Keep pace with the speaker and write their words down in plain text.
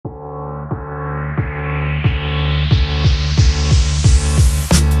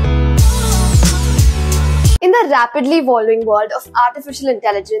the rapidly evolving world of artificial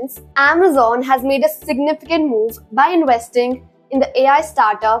intelligence, Amazon has made a significant move by investing in the AI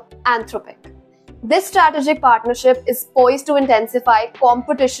startup Anthropic. This strategic partnership is poised to intensify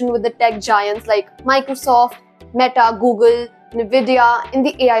competition with the tech giants like Microsoft, Meta, Google, Nvidia in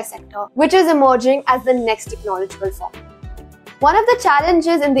the AI sector, which is emerging as the next technological form. One of the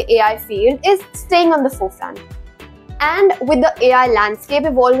challenges in the AI field is staying on the forefront. And with the AI landscape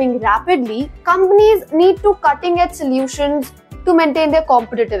evolving rapidly, companies need to cutting-edge solutions to maintain their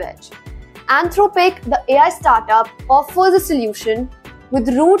competitive edge. Anthropic, the AI startup, offers a solution with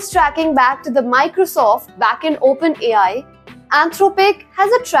roots tracking back to the Microsoft backend OpenAI. Anthropic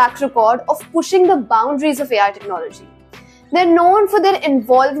has a track record of pushing the boundaries of AI technology. They're known for their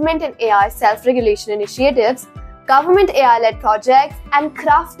involvement in AI self-regulation initiatives, government AI-led projects, and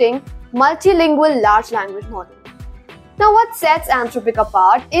crafting multilingual large language models. Now, what sets Anthropic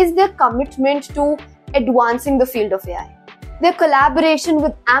apart is their commitment to advancing the field of AI. Their collaboration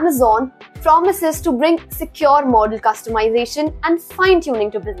with Amazon promises to bring secure model customization and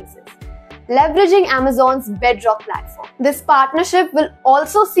fine-tuning to businesses, leveraging Amazon's Bedrock platform. This partnership will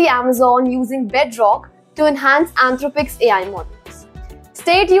also see Amazon using Bedrock to enhance Anthropic's AI models.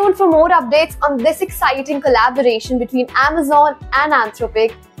 Stay tuned for more updates on this exciting collaboration between Amazon and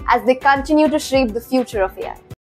Anthropic as they continue to shape the future of AI.